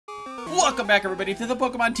Welcome back, everybody, to the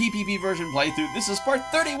Pokemon TPP version playthrough. This is part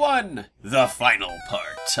 31, the final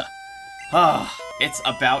part. It's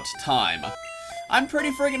about time. I'm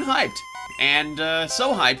pretty friggin' hyped. And,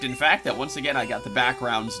 so hyped, in fact, that once again I got the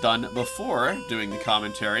backgrounds done before doing the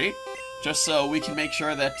commentary. Just so we can make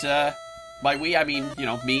sure that, by we, I mean, you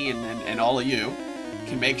know, me and all of you,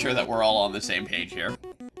 can make sure that we're all on the same page here.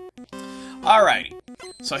 Alrighty.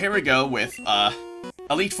 So here we go with,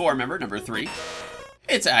 Elite Four member, number 3.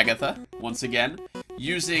 It's Agatha, once again,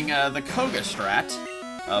 using the Koga strat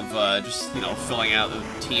of just, you know, filling out the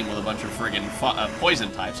team with a bunch of friggin'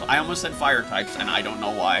 poison types. I almost said fire types, and I don't know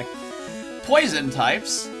why. Poison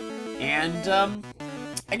types, and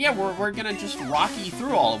yeah, we're gonna just rocky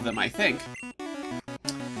through all of them, I think.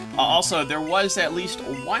 Also, there was at least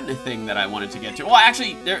one thing that I wanted to get to. Well,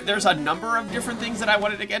 actually, there's a number of different things that I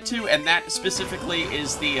wanted to get to, and that specifically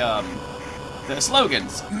is the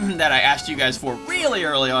slogans that I asked you guys for really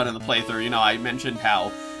early on in the playthrough. You know, I mentioned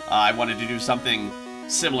how I wanted to do something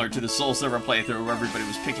similar to the Soul Silver playthrough where everybody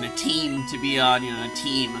was picking a team to be on, you know, a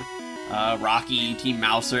team Rocky, Team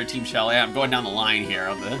Mouser, Team Shelly. I'm going down the line here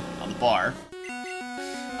on the bar.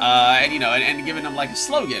 And, you know, and giving them, like, a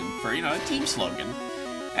slogan for, you know, a team slogan.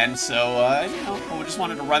 And so, you know, I just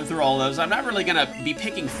wanted to run through all those. I'm not really going to be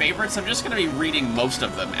picking favorites. I'm just going to be reading most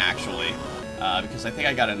of them, actually. Because I think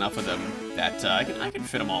I got enough of them that I can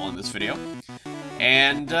fit them all in this video.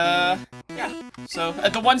 And, yeah. So,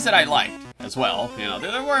 the ones that I liked as well, you know,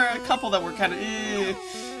 there were a couple that were kind of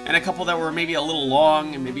and a couple that were maybe a little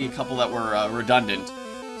long, and maybe a couple that were redundant.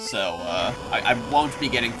 So, I won't be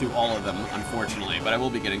getting through all of them, unfortunately, but I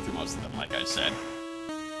will be getting through most of them, like I said.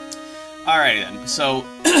 Alrighty then, so,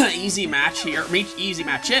 easy match here, easy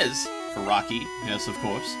matches for Rocky, yes, of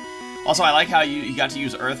course. Also, I like how you got to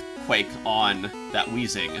use Earthquake on that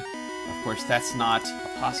Weezing. Of course, that's not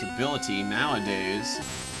a possibility nowadays,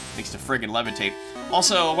 thanks to friggin' Levitate.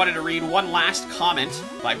 Also, I wanted to read one last comment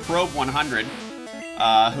by Probe100,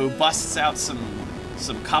 who busts out some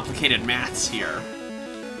complicated maths here.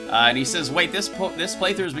 And he says, wait, this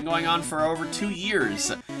playthrough has been going on for over 2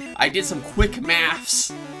 years. I did some quick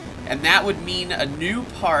maths, and that would mean a new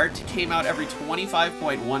part came out every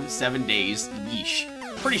 25.17 days. Yeesh.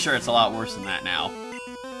 Pretty sure it's a lot worse than that now.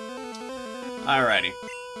 Alrighty.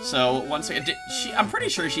 So, once again, I'm pretty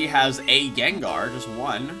sure she has a Gengar, just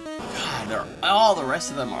one. God, all the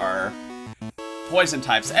rest of them are poison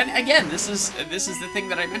types. And again, this is the thing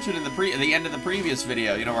that I mentioned in the end of the previous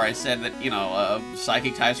video, you know, where I said that, you know,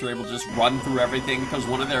 psychic types were able to just run through everything because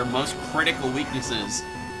one of their most critical weaknesses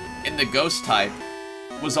in the ghost type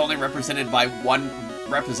was only represented by one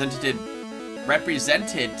represented.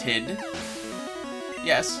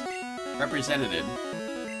 Yes, represented.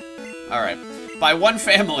 Alright. By one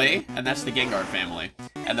family, and that's the Gengar family.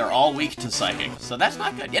 And they're all weak to Psychic, so that's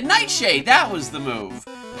not good. Yeah, Nightshade, that was the move.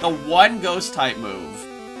 The one Ghost-type move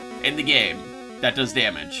in the game that does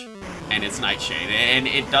damage. And it's Nightshade. And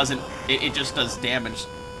it doesn't, it just does damage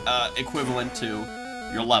equivalent to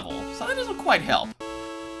your level. So that doesn't quite help.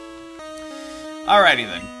 Alrighty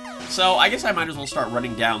then. So, I guess I might as well start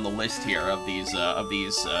running down the list here of these.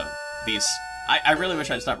 I really wish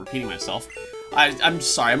I'd stop repeating myself. I'm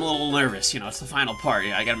sorry, I'm a little nervous, you know, it's the final part,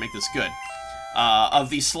 yeah, I gotta make this good. Of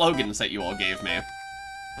these slogans that you all gave me.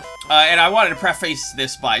 And I wanted to preface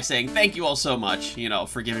this by saying thank you all so much, you know,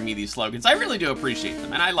 for giving me these slogans. I really do appreciate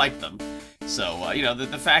them, and I like them. So, you know,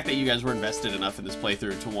 the fact that you guys were invested enough in this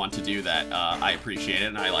playthrough to want to do that, I appreciate it,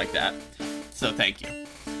 and I like that. So, thank you.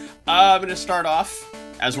 I'm gonna start off,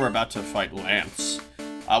 as we're about to fight Lance.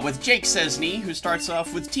 With Jake Sesney, who starts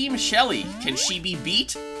off with Team Shelly. Can she be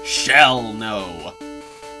beat? Shell no.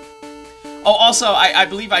 Oh, also, I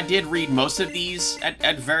believe I did read most of these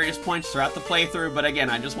at various points throughout the playthrough, but again,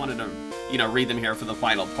 I just wanted to, you know, read them here for the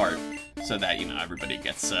final part, so that, you know, everybody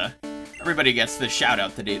gets the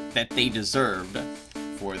shout-out that they deserved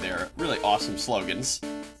for their really awesome slogans.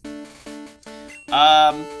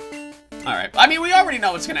 Alright, I mean, we already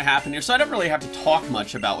know what's gonna happen here, so I don't really have to talk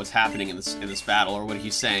much about what's happening in this battle, or what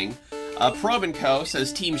he's saying. Probe & Co.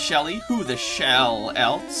 says, Team Shelly, who the shell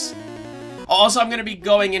else? Also, I'm gonna be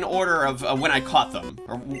going in order of when I caught them,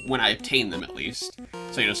 or when I obtained them, at least.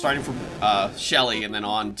 So, you know, starting from, Shelly, and then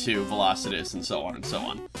on to Velocitus, and so on and so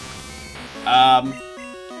on.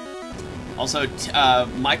 Also,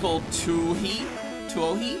 Michael Tuohi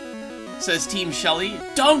says, Team Shelly,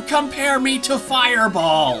 don't compare me to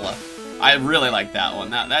Fireball! I really like that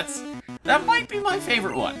one. That might be my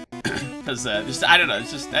favorite one. Because, I don't know,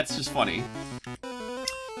 that's just funny.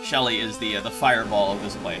 Shelly is the Fireball of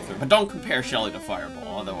this playthrough. But don't compare Shelly to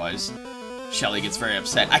Fireball, otherwise Shelly gets very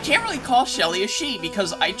upset. I can't really call Shelly a she,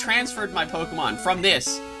 because I transferred my Pokemon from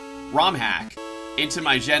this romhack into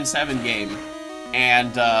my Gen 7 game,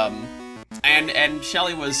 and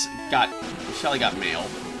Shelly got male.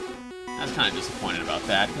 I was kind of disappointed about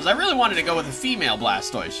that, because I really wanted to go with a female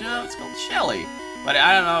Blastoise. You know, it's called Shelly. But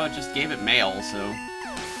I don't know, it just gave it male, so...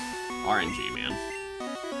 RNG, man.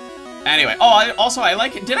 Anyway, oh, I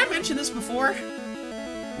like it. Did I mention this before?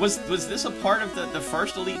 Was this a part of the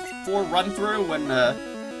first Elite Four run-through when,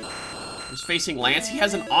 he was facing Lance? He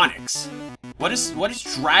has an Onix. What is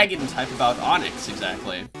Dragon type about Onix,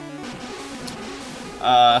 exactly?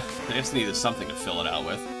 I guess needed something to fill it out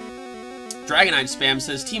with. Dragonite spam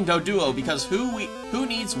says Team Doduo because who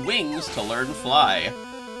needs wings to learn fly?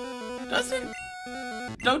 Doesn't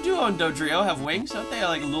Doduo and Dodrio have wings? Don't they have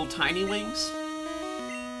like little tiny wings?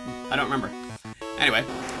 I don't remember. Anyway,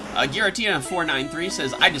 Giratina493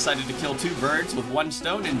 says I decided to kill 2 birds with 1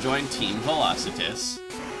 stone and join Team Velocitus.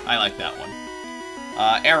 I like that one.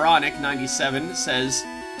 Aaronic97 says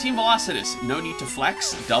Team Velocitus, no need to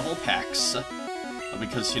flex, double pecs.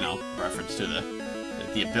 Because, you know, reference to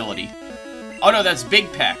the ability. Oh no, that's big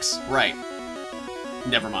pecs. Right.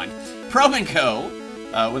 Never mind. Promenco,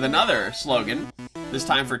 with another slogan, this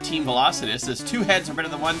time for Team Velocitus, says 2 heads are better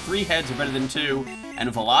than 1, 3 heads are better than 2, and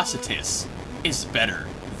Velocitus is better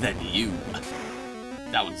than you.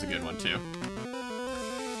 That one's a good one, too.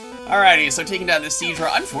 Alrighty, so taking down this Seadra.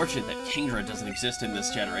 Unfortunate that Kingdra doesn't exist in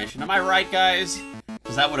this generation. Am I right, guys?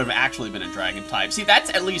 Because that would have actually been a dragon type. See, that's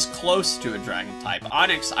at least close to a dragon type.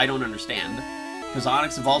 Onix, I don't understand. Because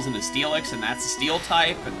Onix evolves into Steelix, and that's a steel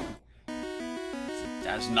type, and it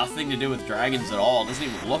has nothing to do with dragons at all. It doesn't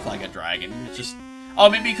even look like a dragon. It's just... Oh,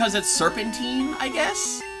 maybe because it's Serpentine, I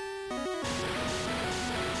guess?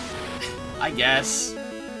 I guess.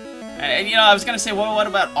 And, you know, I was going to say, well, what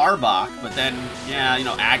about Arbok? But then, yeah, you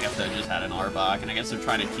know, Agatha just had an Arbok, and I guess they're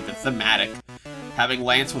trying to keep it thematic. Having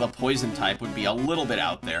Lance with a poison type would be a little bit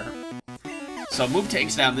out there. So Moop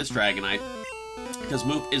takes down this Dragonite, because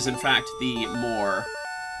Moop is, in fact, the more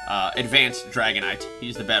advanced Dragonite.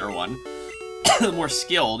 He's the better one. The more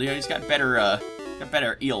skilled. You know, he's got better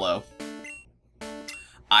ELO.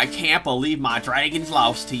 I can't believe my dragon's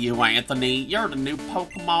lost to you, Anthony. You're the new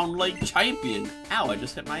Pokemon League champion. Ow, I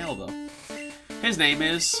just hit my elbow. His name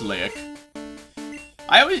is Slick.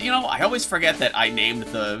 I always forget that I named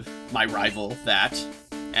my rival that.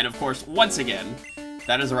 And of course, once again,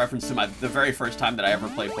 that is a reference to the very first time that I ever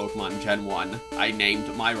played Pokemon Gen 1. I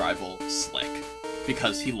named my rival Slick,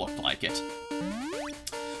 because he looked like it.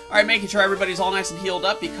 Alright, making sure everybody's all nice and healed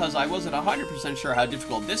up, because I wasn't 100% sure how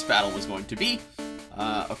difficult this battle was going to be.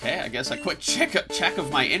 Okay, I guess a quick check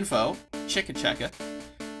of my info. Checka.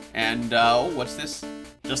 And, what's this?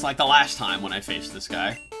 Just like the last time when I faced this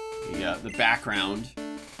guy. The background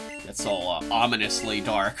gets all ominously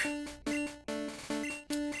dark.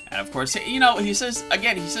 And of course, you know, he says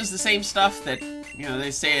the same stuff that, you know,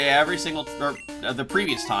 they say every single, the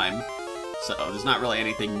previous time. So there's not really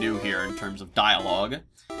anything new here in terms of dialogue.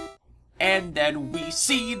 And then we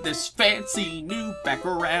see this fancy new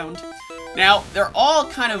background. Now, they're all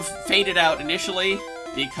kind of faded out initially,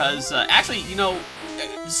 because, actually, you know,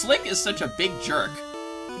 Slick is such a big jerk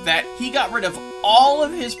that he got rid of all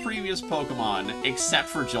of his previous Pokemon except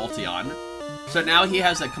for Jolteon. So now he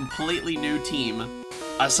has a completely new team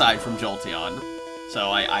aside from Jolteon. So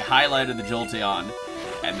I highlighted the Jolteon,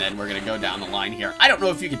 and then we're gonna go down the line here. I don't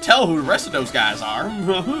know if you can tell who the rest of those guys are,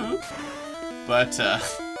 but,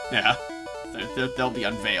 yeah, they'll be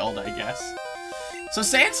unveiled, I guess. So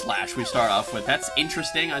Sandslash we start off with. That's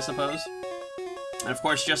interesting, I suppose. And of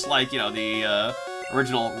course, just like, you know, the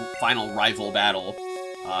original final rival battle,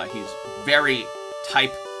 he's very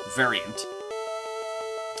type variant.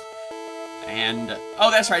 And,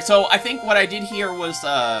 oh, that's right. So I think what I did here was,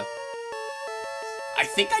 I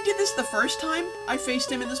think I did this the first time I faced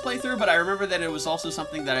him in this playthrough, but I remember that it was also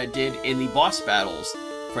something that I did in the boss battles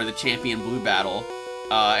for the Champion Blue battle.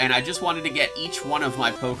 And I just wanted to get each one of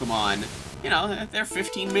my Pokemon, you know, their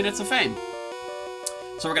 15 minutes of fame.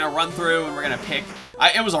 So we're gonna run through and we're gonna pick.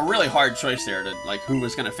 It was a really hard choice there to, like, who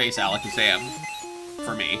was gonna face Alakazam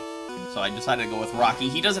for me. So I decided to go with Rocky.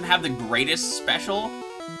 He doesn't have the greatest special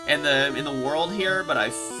in the world here, but I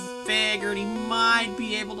figured he might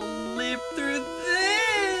be able to live through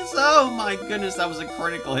this. Oh my goodness, that was a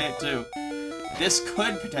critical hit too. This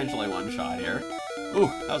could potentially one-shot here.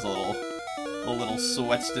 Ooh, that was a little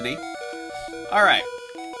sweat-stiny. All right.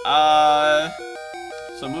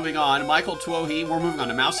 So moving on, Michael Tuohi, we're moving on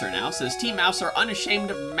to Mouser now, says Team Mouser,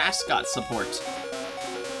 unashamed mascot support.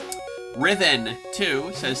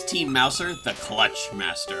 Rithen2 says Team Mouser, the clutch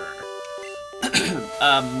master.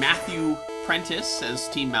 Matthew Prentice says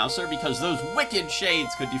Team Mouser, because those wicked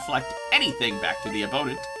shades could deflect anything back to the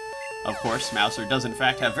opponent. Of course, Mouser does in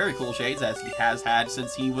fact have very cool shades, as he has had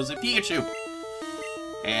since he was a Pikachu.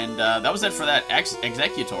 And that was it for that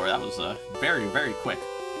Executor. That was very, very quick.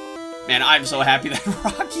 Man, I'm so happy that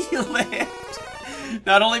Rocky lived.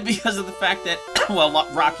 Not only because of the fact that, well,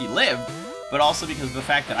 Rocky lived, but also because of the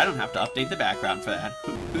fact that I don't have to update the background for that.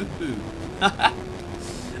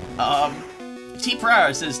 T.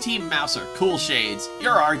 Pryor says, Team Mouser, cool shades.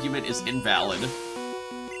 Your argument is invalid.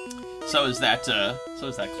 So is that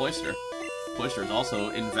Cloyster. Cloyster is also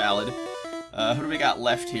invalid. Who do we got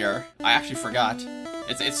left here? I actually forgot.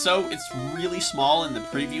 It's really small in the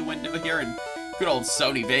preview window here in good old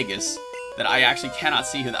Sony Vegas that I actually cannot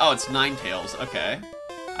see who. Oh, it's Ninetales. Okay,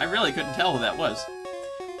 I really couldn't tell who that was.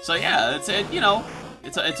 So yeah, it's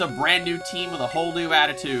a brand new team with a whole new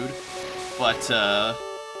attitude, but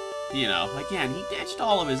you know, again, he ditched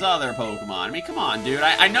all of his other Pokemon. I mean, come on, dude.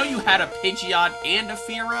 I know you had a Pidgeot and a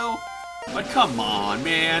Fearow, but come on,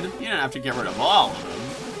 man. You didn't have to get rid of all of them.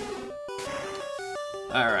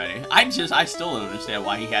 Alrighty. I still don't understand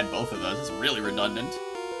why he had both of those. It's really redundant.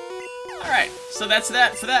 Alright, so that's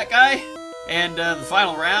that for that guy. And the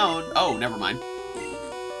final round... Oh, never mind.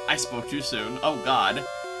 I spoke too soon. Oh, God.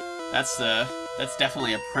 That's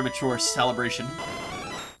definitely a premature celebration.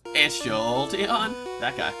 It's Jolteon.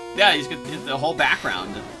 That guy. Yeah, he's got the whole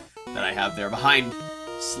background that I have there behind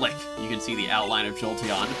Slick. You can see the outline of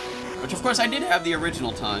Jolteon. Which, of course, I did have the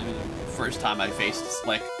original time. The first time I faced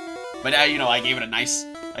Slick. But now, you know, I gave it a nice,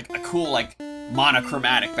 like, a cool, like,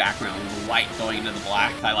 monochromatic background with the white going into the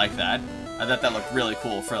black. I like that. I thought that looked really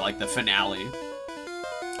cool for, like, the finale.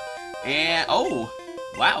 And, oh,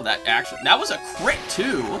 wow, that was a crit,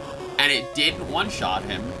 too. And it didn't one-shot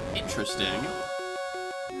him. Interesting.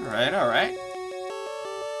 Alright, alright.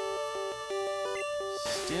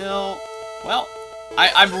 Still, well,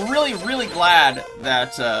 I'm really, really glad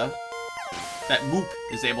that, that Moop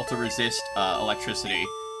is able to resist, electricity.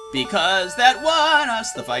 Because that won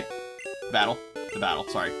us the fight. The battle,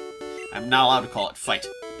 sorry. I'm not allowed to call it fight.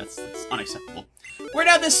 That's unacceptable. We're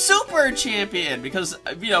now the Super Champion! Because,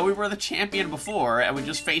 you know, we were the champion before, and we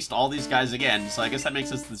just faced all these guys again, so I guess that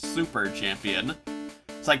makes us the Super Champion.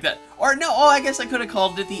 It's like that. Or no, oh, I guess I could have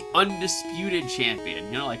called it the Undisputed Champion.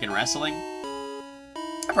 You know, like in wrestling?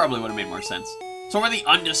 That probably would have made more sense. So we're the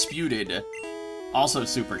Undisputed, also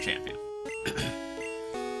Super Champion.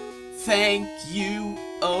 Thank you,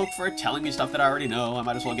 Oak, for telling me stuff that I already know. I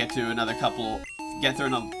might as well get through another couple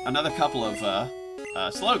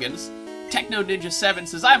of slogans. Techno Ninja 7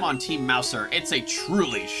 says, I'm on Team Mouser. It's a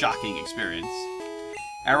truly shocking experience.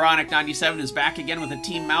 Ironic 97 is back again with a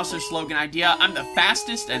Team Mouser slogan idea. I'm the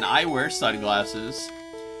fastest and I wear sunglasses.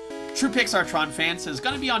 True Pixartron fan says,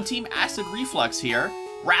 gonna be on Team Acid Reflux here.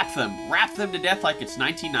 Wrap them to death like it's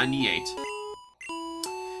 1998.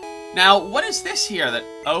 Now, what is this here that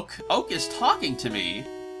Oak is talking to me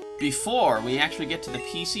before we actually get to the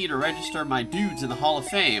PC to register my dudes in the Hall of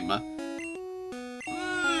Fame?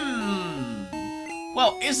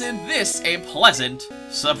 Well, isn't this a pleasant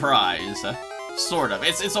surprise? Sort of.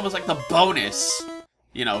 It's almost like the bonus,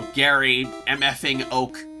 you know, Gary MFing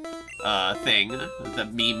Oak thing, the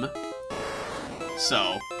meme.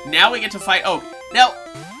 So, now we get to fight Oak. Now,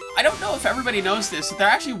 I don't know if everybody knows this, but there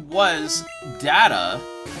actually was data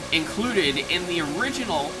included in the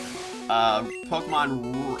original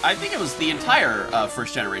Pokemon, I think it was the entire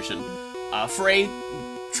first generation, for a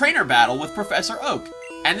trainer battle with Professor Oak.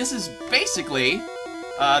 And this is basically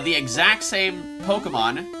the exact same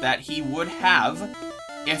Pokemon that he would have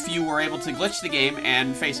if you were able to glitch the game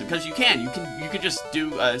and face him. Because you could just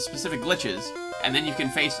do specific glitches, and then you can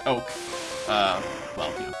face Oak,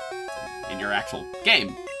 well, you know, in your actual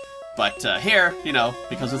game. But here, you know,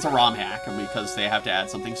 because it's a ROM hack, and because they have to add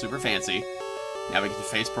something super fancy, now we get to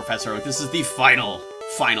face Professor Oak. This is the final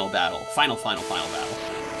battle. Final battle.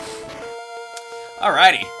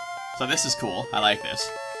 Alrighty. So this is cool. I like this.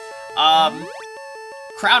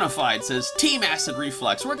 Crownified says, Team Acid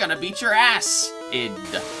Reflux, we're gonna beat your ass, id.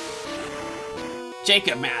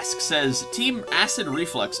 Jacob Mask says, Team Acid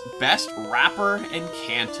Reflux, best rapper in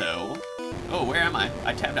Kanto. Oh, where am I?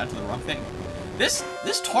 I tapped out to the wrong thing. This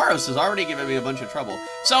Tauros is already giving me a bunch of trouble.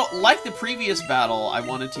 So, like the previous battle, I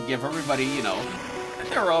wanted to give everybody, you know,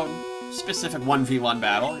 their own specific 1v1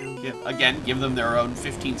 battle. Give them their own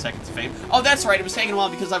 15 seconds of fame. Oh, that's right, it was taking a while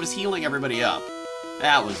because I was healing everybody up.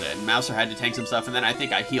 That was it. Mouser had to tank some stuff, and then I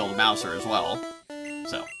think I healed Mouser as well.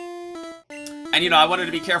 So. And, you know, I wanted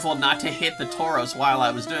to be careful not to hit the Tauros while I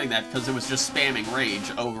was doing that, because it was just spamming Rage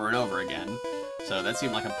over and over again. So that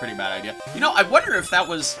seemed like a pretty bad idea. You know, I wonder if that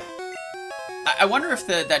was... I wonder if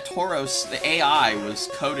that Tauros, the AI, was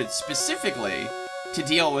coded specifically to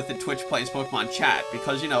deal with the Twitch Plays Pokemon chat,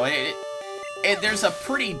 because, you know, there's a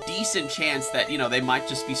pretty decent chance that, you know, they might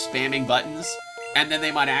just be spamming buttons, and then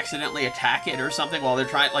they might accidentally attack it or something while they're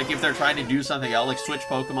trying, like, if they're trying to do something else, like switch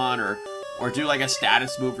Pokemon, or do, like, a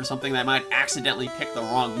status move or something, they might accidentally pick the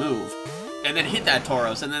wrong move, and then hit that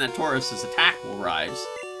Tauros, and then the Taurus' attack will rise.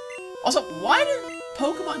 Also, why did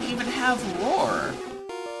Pokemon even have Roar?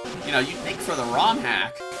 You know, you'd think for the ROM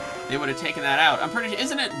hack, they would have taken that out. I'm pretty sure,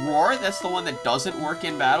 isn't it Roar that's the one that doesn't work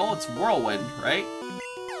in battle? It's Whirlwind, right?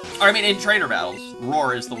 Or, I mean, in trainer battles,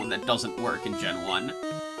 Roar is the one that doesn't work in Gen 1.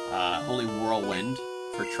 Only Whirlwind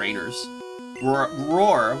for trainers.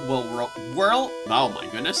 Roar will oh my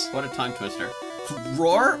goodness, what a tongue twister.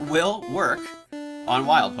 Roar will work on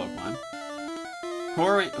wild Pokemon. Who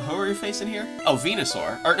are we facing here? Oh,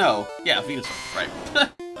 Venusaur. Or no, yeah, Venusaur, right.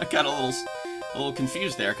 I got a little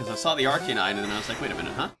confused there, because I saw the Arcanine, and then I was like, wait a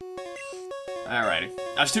minute, huh? Alrighty.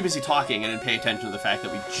 I was too busy talking and didn't pay attention to the fact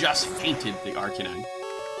that we just fainted the Arcanine.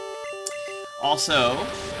 Also,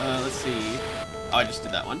 let's see. Oh, I just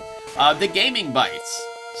did that one. The Gaming Bites.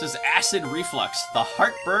 It says Acid Reflux, the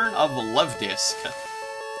heartburn of Love Disc.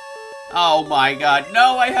 Oh my god,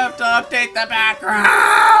 no, I have to update the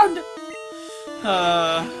background!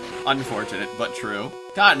 Unfortunate, but true.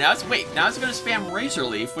 God, now it's gonna spam Razor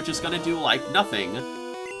Leaf, which is gonna do, like, nothing.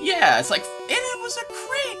 Yeah, it's like, and it was a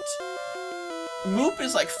crit! Moop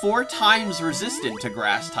is like 4 times resistant to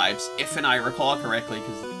grass types, if I recall correctly,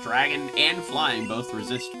 because Dragon and Flying both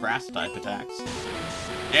resist grass type attacks.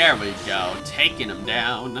 There we go, taking him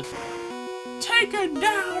down. Taken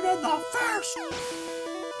down in the first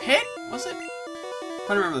hit? Was it? I'm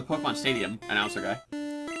trying to remember the Pokemon Stadium announcer guy.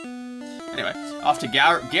 Anyway, off to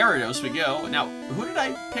Gyarados we go. Now, who did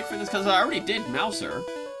I pick for this? Because I already did Mouser.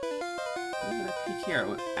 Who did I pick here?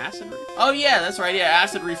 Acid Reflux? Oh yeah, that's right, yeah,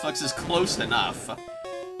 Acid Reflux is close enough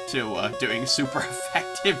to doing super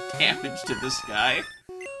effective damage to this guy.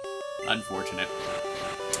 Unfortunate.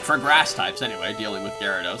 For grass types, anyway, dealing with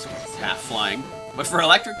Gyarados, it's half flying. But for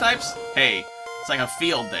electric types, hey, it's like a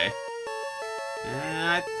field day.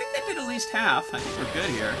 I think that did at least half. I think we're good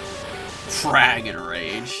here. Dragon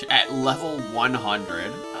Rage at level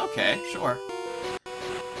 100. Okay, sure.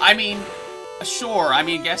 I mean, sure. I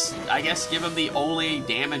mean, I guess give him the only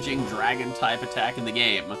damaging dragon type attack in the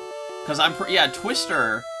game. Because yeah,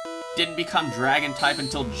 Twister didn't become dragon type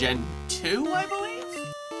until Gen 2, I believe?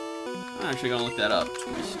 I'm actually gonna look that up.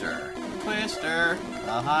 Twister,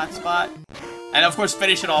 the hot spot. And of course,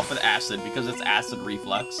 finish it off with Acid, because it's Acid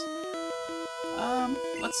Reflux.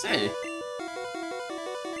 Let's see.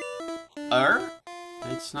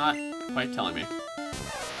 It's not quite telling me.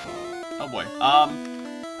 Oh boy.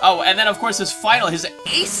 Oh, and then of course his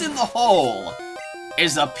ace in the hole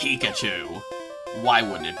is a Pikachu. Why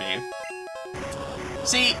wouldn't it be?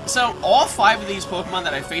 See, so all 5 of these Pokemon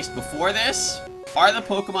that I faced before this are the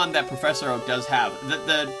Pokemon that Professor Oak does have.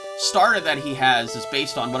 The starter that he has is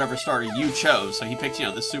based on whatever starter you chose, so he picked, you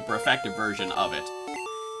know, the super effective version of it.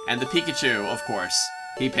 And the Pikachu, of course,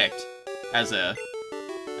 he picked as a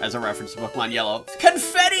reference to Pokemon Yellow.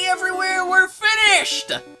 Confetti everywhere, we're finished!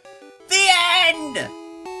 The end!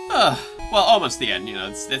 Well, almost the end, you know,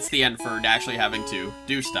 it's the end for actually having to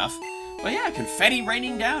do stuff. But yeah, confetti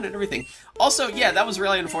raining down and everything. Also, yeah, that was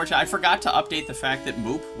really unfortunate. I forgot to update the fact that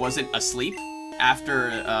Moop wasn't asleep after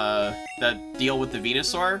the deal with the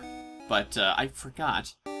Venusaur, but I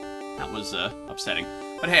forgot. That was upsetting.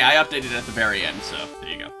 But hey, I updated it at the very end, so there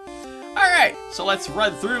you go. Alright, so let's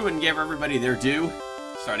run through and give everybody their due.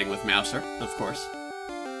 Starting with Mouser, of course.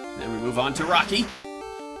 Then we move on to Rocky.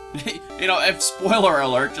 You know, if spoiler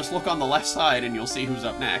alert, just look on the left side and you'll see who's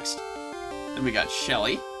up next. Then we got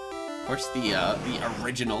Shelly. Of course, the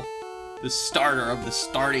original, the starter of the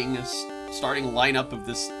starting lineup of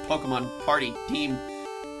this Pokemon party team.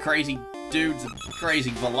 Crazy dudes,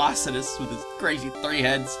 crazy Velocitus with his crazy 3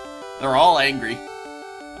 heads. They're all angry.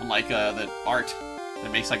 Unlike the art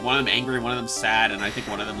that makes like one of them angry, one of them sad, and I think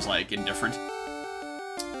one of them's like indifferent.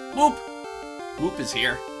 Moop! Moop is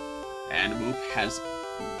here. And Moop has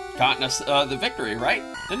gotten us the victory, right?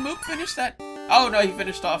 Didn't Moop finish that? Oh no, he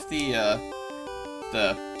finished off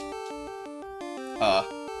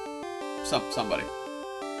somebody.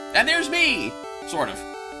 And there's me! Sort of.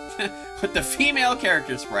 With the female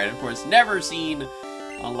character sprite, of course, never seen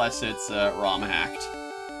unless it's ROM hacked.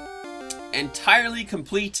 Entirely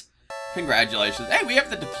complete. Congratulations. Hey, we have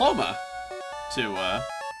the diploma to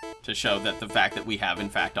show that the fact that we have, in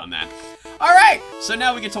fact, done that. Alright, so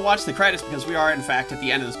now we get to watch the credits because we are, in fact, at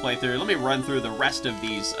the end of this playthrough. Let me run through the rest of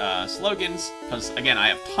these slogans, because, again, I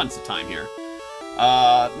have tons of time here.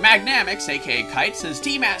 Magnamix, aka Kite, says,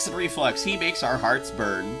 Team Acid Reflux, he makes our hearts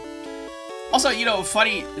burn. Also, you know, a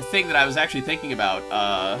funny thing that I was actually thinking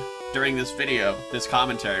about during this video, this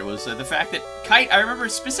commentary, was the fact that Kite, I remember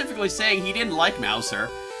specifically saying he didn't like Mouser,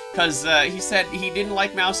 because he said he didn't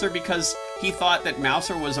like Mouser because he thought that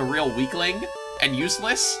Mouser was a real weakling and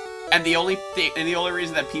useless, and the only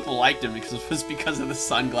reason that people liked him was because of the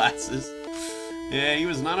sunglasses. Yeah, he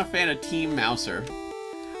was not a fan of Team Mouser.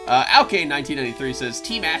 Alkane1993 says,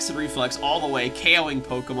 Team Acid Reflux all the way, KOing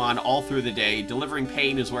Pokemon all through the day. Delivering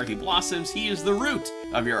pain is where he blossoms. He is the root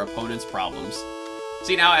of your opponent's problems.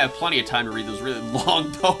 See, now I have plenty of time to read those really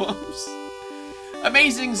long poems.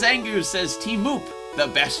 Amazing Zangu says, Team Moop, the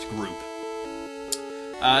best group.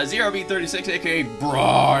 0B36, aka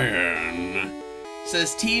Brian,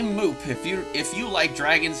 says, Team Moop, if you like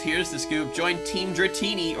dragons, here's the scoop. Join Team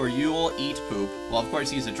Dratini or you'll eat poop. Well, of course,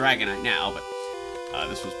 he's a Dragonite now, but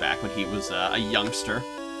this was back when he was a youngster.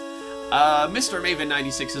 Mr.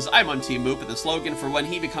 Maven96 says, I'm on Team Moop, and the slogan for when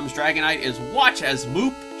he becomes Dragonite is, watch as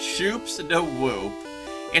Moop shoops the whoop.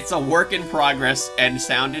 It's a work in progress and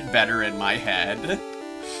sounded better in my head.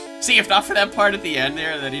 See, if not for that part at the end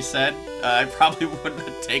there that he said, I probably wouldn't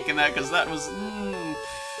have taken that, because that was,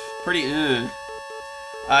 pretty,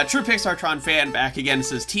 True Pixartron fan back again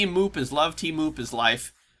says, Team Moop is love, Team Moop is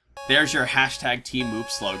life. There's your hashtag Team Moop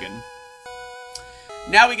slogan.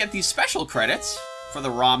 Now we get these special credits for the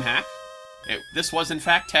ROM hack. This was, in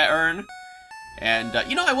fact, Te-Earn. And,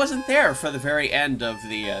 you know, I wasn't there for the very end of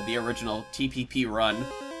the original TPP run,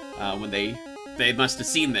 when they must have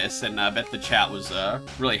seen this, and I bet the chat was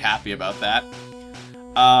really happy about that.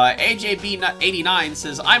 AJB89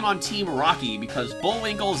 says, I'm on Team Rocky because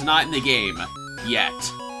Bullwinkle's not in the game. Yet.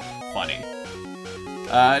 Funny.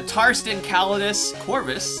 Tarston Calidus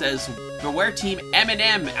Corvus says, beware Team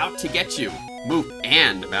M&M out to get you. Moop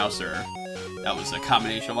and Mouser. That was a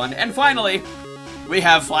combination one. And finally, we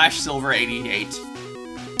have Flash Silver 88,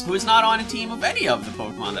 who is not on a team of any of the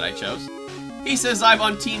Pokemon that I chose. He says, I'm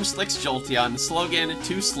on Team Slick's Jolteon, slogan,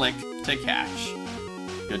 too slick to catch.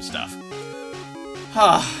 Good stuff.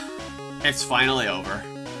 It's finally over.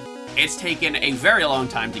 It's taken a very long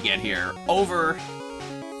time to get here. Over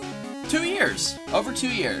 2 years. Over 2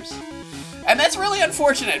 years. And that's really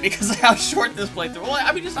unfortunate because of how short this playthrough. Well,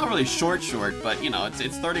 I mean, it's not really short, but, you know,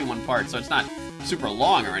 it's 31 parts, so it's not super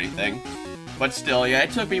long or anything. But still, yeah,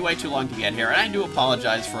 it took me way too long to get here, and I do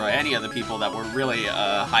apologize for any of the people that were really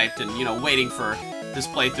hyped and, you know, waiting for this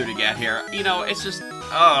playthrough to get here. You know, it's just,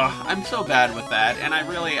 I'm so bad with that, and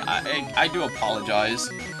I do apologize.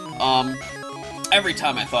 Every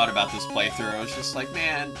time I thought about this playthrough, I was just like,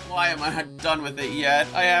 man, why am I not done with it yet?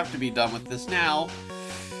 I have to be done with this now.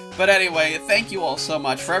 But anyway, thank you all so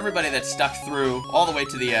much for everybody that stuck through all the way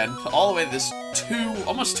to the end, all the way to this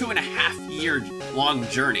almost 2.5 year long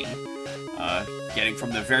journey. Getting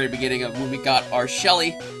from the very beginning of when we got our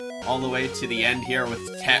Shelly all the way to the end here with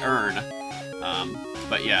Te-Earn.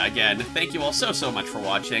 But yeah, again, thank you all so much for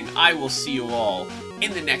watching. I will see you all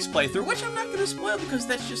in the next playthrough, which I'm not going to spoil because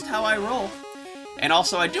that's just how I roll. And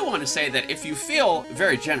also, I do want to say that if you feel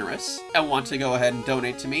very generous and want to go ahead and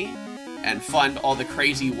donate to me and fund all the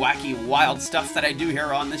crazy, wacky, wild stuff that I do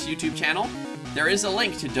here on this YouTube channel, there is a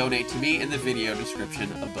link to donate to me in the video description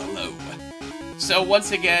below. So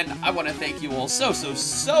once again, I want to thank you all so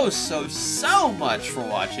much for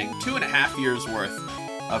watching. 2.5 years worth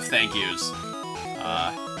of thank yous.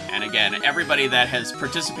 And again, everybody that has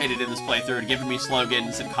participated in this playthrough and given me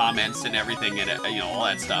slogans and comments and everything and, you know, all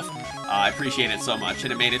that stuff, I appreciate it so much,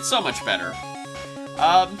 and it made it so much better.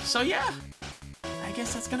 So yeah, I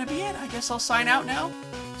guess that's gonna be it. I guess I'll sign out now.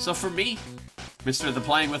 So for me, Mr. The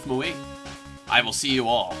Playing with Mui, I will see you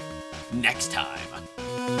all next time.